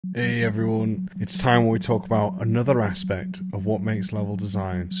Hey everyone, it's time we talk about another aspect of what makes level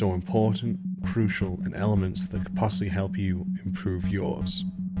design so important, crucial, and elements that could possibly help you improve yours.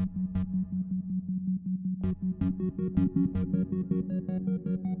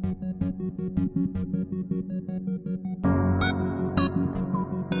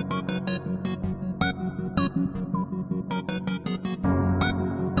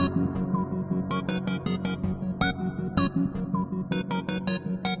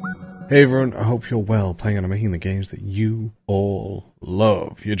 Hey everyone, I hope you're well, playing and making the games that you all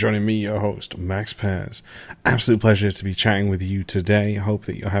love. You're joining me, your host, Max Pears. Absolute pleasure to be chatting with you today. I hope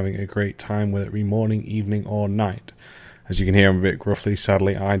that you're having a great time, whether it be morning, evening, or night. As you can hear, I'm a bit gruffly.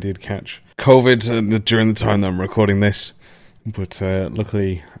 Sadly, I did catch COVID during the time that I'm recording this. But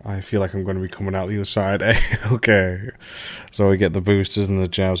luckily, I feel like I'm going to be coming out the other side. Okay. So we get the boosters and the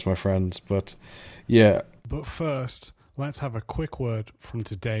jabs, my friends. But yeah. But first, let's have a quick word from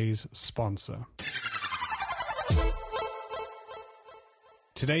today's sponsor.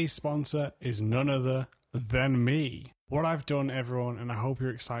 Today's sponsor is none other than me. What I've done, everyone, and I hope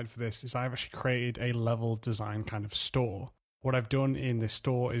you're excited for this, is I've actually created a level design kind of store. What I've done in this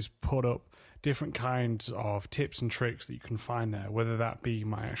store is put up different kinds of tips and tricks that you can find there, whether that be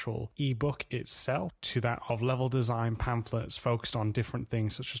my actual ebook itself, to that of level design pamphlets focused on different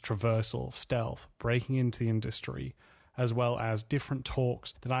things such as traversal, stealth, breaking into the industry, as well as different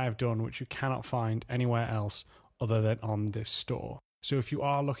talks that I have done which you cannot find anywhere else other than on this store. So if you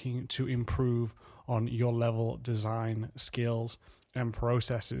are looking to improve on your level design skills and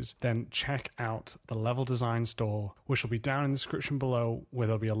processes, then check out the Level Design Store, which will be down in the description below, where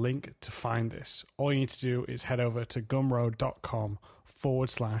there'll be a link to find this. All you need to do is head over to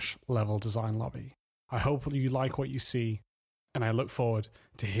gumroad.com/level design lobby. I hope you like what you see, and I look forward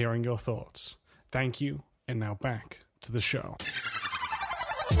to hearing your thoughts. Thank you, and now back to the show.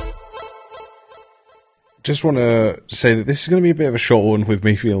 Just want to say that this is going to be a bit of a short one with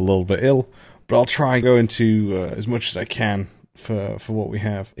me feeling a little bit ill, but I'll try and go into as much as I can for what we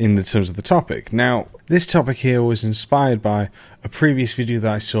have in the terms of the topic. Now, this topic here was inspired by a previous video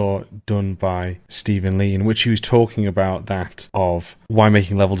that I saw done by Stephen Lee, in which he was talking about that of why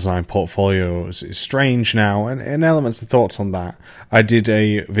making level design portfolios is strange now, and elements of thoughts on that. I did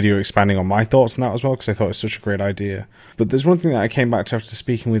a video expanding on my thoughts on that as well, because I thought it was such a great idea. But there's one thing that I came back to after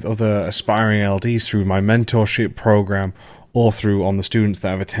speaking with other aspiring LDs through my mentorship program, or through on the students that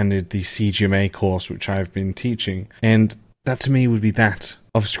have attended the CGMA course which I've been teaching, and that to me would be that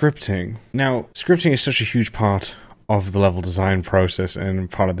of scripting. Now, scripting is such a huge part of the level design process and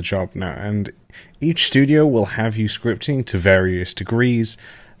part of the job now, and each studio will have you scripting to various degrees.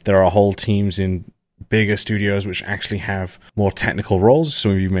 There are whole teams in bigger studios which actually have more technical roles.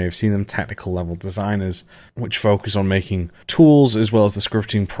 Some of you may have seen them, technical level designers, which focus on making tools as well as the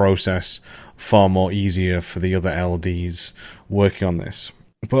scripting process far more easier for the other LDs working on this.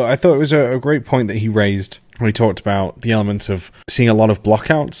 But I thought it was a great point that he raised when he talked about the elements of seeing a lot of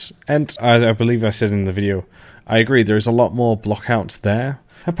blockouts. And as I believe I said in the video, I agree, there's a lot more blockouts there.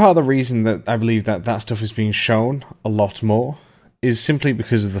 And part of the reason that I believe that stuff is being shown a lot more is simply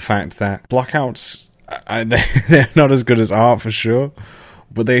because of the fact that blockouts, they're not as good as art for sure,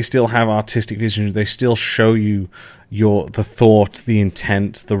 but they still have artistic vision. They still show you the thought, the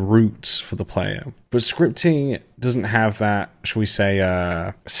intent, the roots for the player. But scripting doesn't have that, shall we say,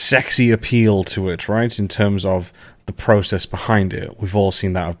 sexy appeal to it, right? In terms of the process behind it. We've all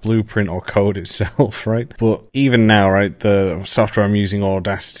seen that of Blueprint or code itself, right? But even now, right, the software I'm using,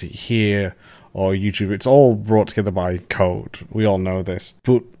 Audacity here, or YouTube, it's all brought together by code. We all know this.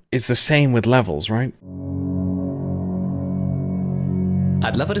 But it's the same with levels, right?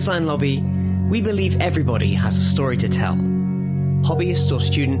 At Level Design Lobby, we believe everybody has a story to tell. Hobbyist or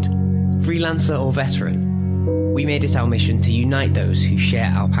student, freelancer or veteran, we made it our mission to unite those who share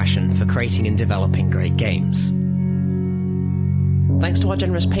our passion for creating and developing great games. Thanks to our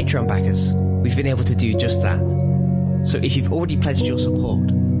generous Patreon backers, we've been able to do just that. So if you've already pledged your support,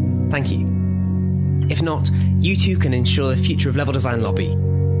 thank you. If not, you too can ensure the future of Level Design Lobby,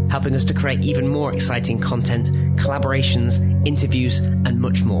 helping us to create even more exciting content, collaborations, interviews, and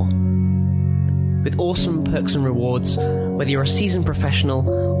much more. With awesome perks and rewards, whether you're a seasoned professional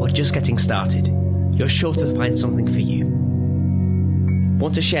or just getting started, you're sure to find something for you.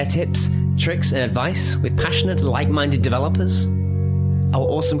 Want to share tips, tricks, and advice with passionate, like-minded developers? Our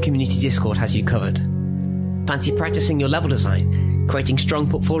awesome community Discord has you covered. Fancy practicing your level design, creating strong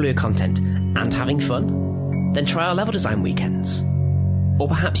portfolio content, and having fun? Then try our level design weekends. Or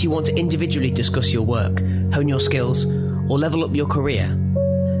perhaps you want to individually discuss your work, hone your skills, or level up your career?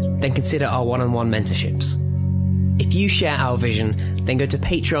 Then consider our one-on-one mentorships. If you share our vision, then go to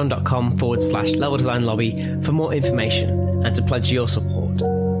patreon.com/level design lobby for more information and to pledge your support.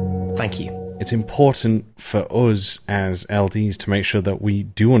 Thank you. It's important for us as LDs to make sure that we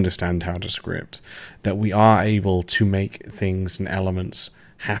do understand how to script, that we are able to make things and elements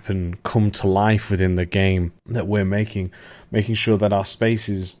happen, come to life within the game that we're making sure that our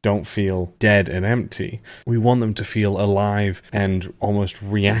spaces don't feel dead and empty. We want them to feel alive and almost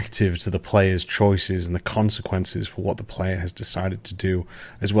reactive to the player's choices and the consequences for what the player has decided to do,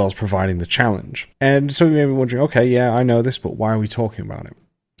 as well as providing the challenge. And so you may be wondering, okay, yeah, I know this, but why are we talking about it?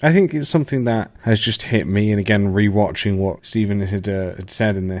 I think it's something that has just hit me, and again, rewatching what Stephen had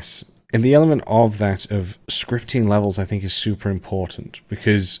said in this. And the element of that, of scripting levels, I think is super important,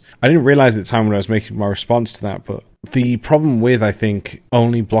 because I didn't realize at the time when I was making my response to that, but the problem with, I think,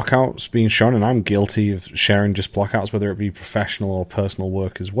 only blockouts being shown, and I'm guilty of sharing just blockouts, whether it be professional or personal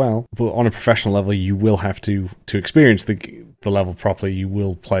work as well, but on a professional level, you will have to experience the level properly, you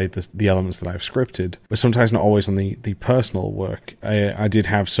will play the elements that I've scripted, but sometimes not always on the personal work. I did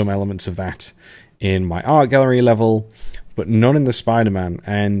have some elements of that in my art gallery level, but none in the Spider-Man,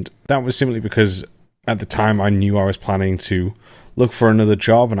 and that was simply because at the time I knew I was planning to look for another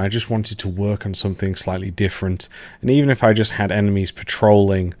job, and I just wanted to work on something slightly different. And even if I just had enemies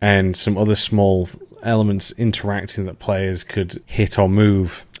patrolling and some other small elements interacting that players could hit or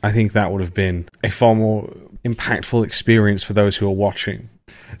move, I think that would have been a far more impactful experience for those who are watching.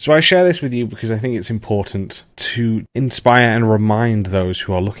 So I share this with you because I think it's important to inspire and remind those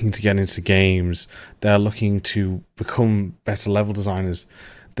who are looking to get into games, that are looking to become better level designers,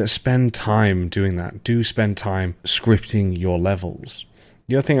 that spend time doing that. Do spend time scripting your levels.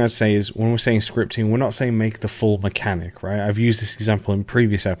 The other thing I'd say is, when we're saying scripting, we're not saying make the full mechanic, right? I've used this example in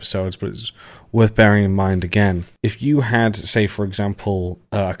previous episodes, but it's worth bearing in mind again. If you had, say, for example,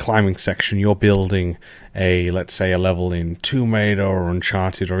 a climbing section, you're building let's say a level in Tomb Raider or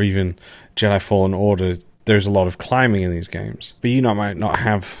Uncharted or even Jedi Fallen Order, there's a lot of climbing in these games. But you might not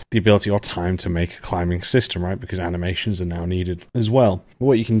have the ability or time to make a climbing system, right? Because animations are now needed as well.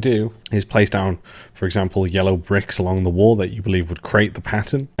 What you can do is place down, for example, yellow bricks along the wall that you believe would create the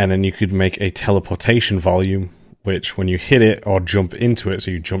pattern. And then you could make a teleportation volume, which when you hit it or jump into it,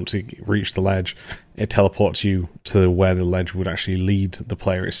 so you jump to reach the ledge, it teleports you to where the ledge would actually lead the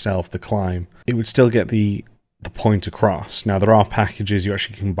player itself, the climb. It would still get the point across. Now, there are packages you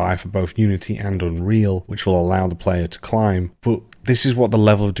actually can buy for both Unity and Unreal, which will allow the player to climb, but this is what the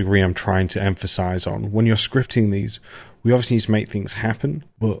level of degree I'm trying to emphasize on. When you're scripting these, we obviously need to make things happen,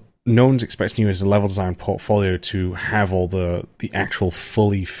 but no one's expecting you as a level design portfolio to have all the actual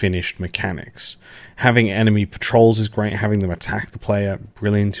fully finished mechanics. Having enemy patrols is great, having them attack the player,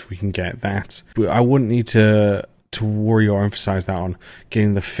 brilliant if we can get that. But I wouldn't need to worry or emphasize that on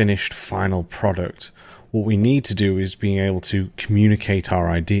getting the finished final product. What we need to do is being able to communicate our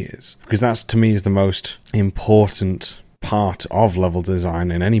ideas, because that's, to me, is the most important part of level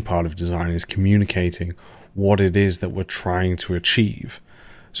design, and any part of design, is communicating what it is that we're trying to achieve.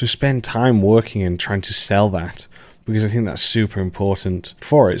 So spend time working and trying to sell that, because I think that's super important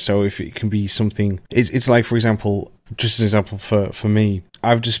for it. So if it can be something, it's like, for example, just an example for me,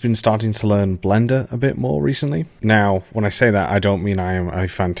 I've just been starting to learn Blender a bit more recently. Now, when I say that, I don't mean I am a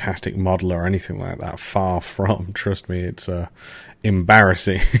fantastic modeler or anything like that. Far from. Trust me, it's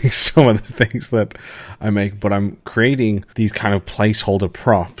embarrassing, some of the things that I make. But I'm creating these kind of placeholder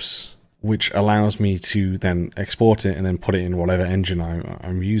props, which allows me to then export it and then put it in whatever engine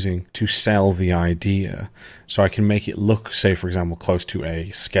I'm using to sell the idea. So I can make it look, say, for example, close to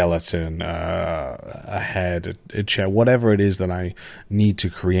a skeleton, a head, a chair, whatever it is that I need to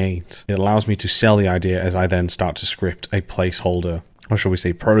create. It allows me to sell the idea as I then start to script a placeholder, or shall we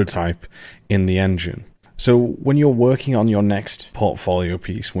say prototype, in the engine. So when you're working on your next portfolio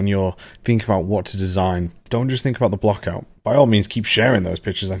piece, when you're thinking about what to design, don't just think about the blockout. By all means, keep sharing those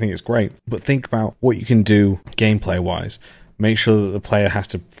pictures. I think it's great. But think about what you can do gameplay-wise. Make sure that the player has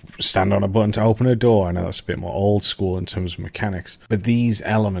to stand on a button to open a door. I know that's a bit more old school in terms of mechanics. But these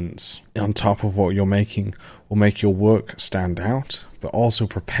elements, on top of what you're making, will make your work stand out, but also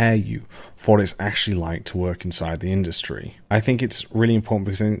prepare you for what it's actually like to work inside the industry. I think it's really important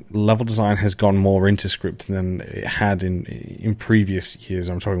because I think level design has gone more into script than it had in previous years.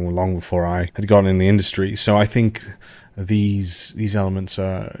 I'm talking long before I had gone in the industry. So I think these elements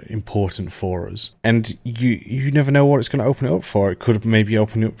are important for us. And you never know what it's going to open it up for. It could maybe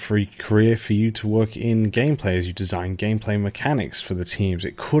open up for a career for you to work in gameplay as you design gameplay mechanics for the teams.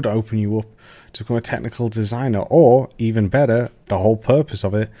 It could open you up to become a technical designer, or even better, the whole purpose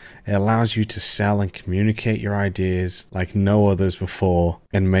of it allows you to sell and communicate your ideas like no others before,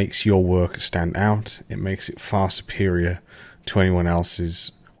 and makes your work stand out. It makes it far superior to anyone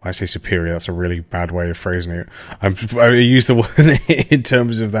else's. When I say superior, that's a really bad way of phrasing it. I use the word in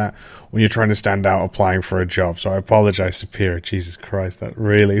terms of that when you're trying to stand out applying for a job, so I apologize. Superior, Jesus Christ, that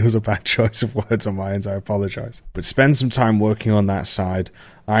really was a bad choice of words on my end. I apologize. But spend some time working on that side.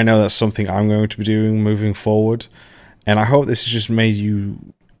 I know that's something I'm going to be doing moving forward, and I hope this has just made you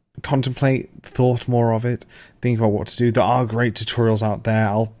contemplate, thought more of it, think about what to do. There are great tutorials out there.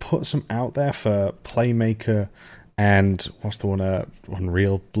 I'll put some out there for Playmaker and what's the one,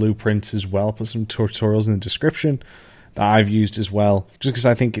 Unreal Blueprints as well. Put some tutorials in the description that I've used as well, just because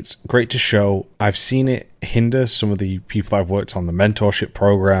I think it's great to show. I've seen it hinder some of the people I've worked on the mentorship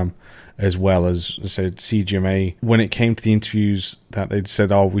program, as well as I said, CGMA. When it came to the interviews, that they'd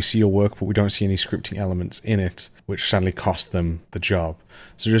said, oh, we see your work, but we don't see any scripting elements in it, which sadly cost them the job.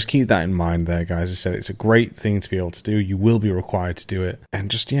 So just keep that in mind there, guys. I said, it's a great thing to be able to do. You will be required to do it. And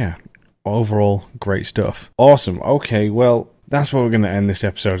just, yeah, overall, great stuff. Awesome. Okay, well, that's where we're going to end this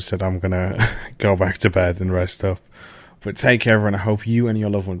episode. I said I'm going to go back to bed and rest up. But take care, everyone. I hope you and your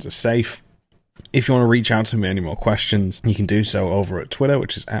loved ones are safe. If you want to reach out to me, any more questions, you can do so over at Twitter,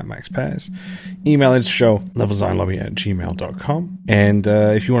 which is @MaxPairs. Email into the show, leveldesignlobby@gmail.com. And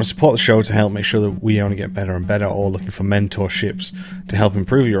if you want to support the show to help make sure that we only get better and better, or looking for mentorships to help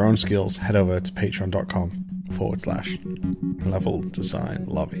improve your own skills, head over to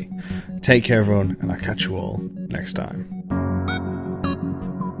patreon.com/leveldesignlobby. Take care, everyone, and I'll catch you all next time.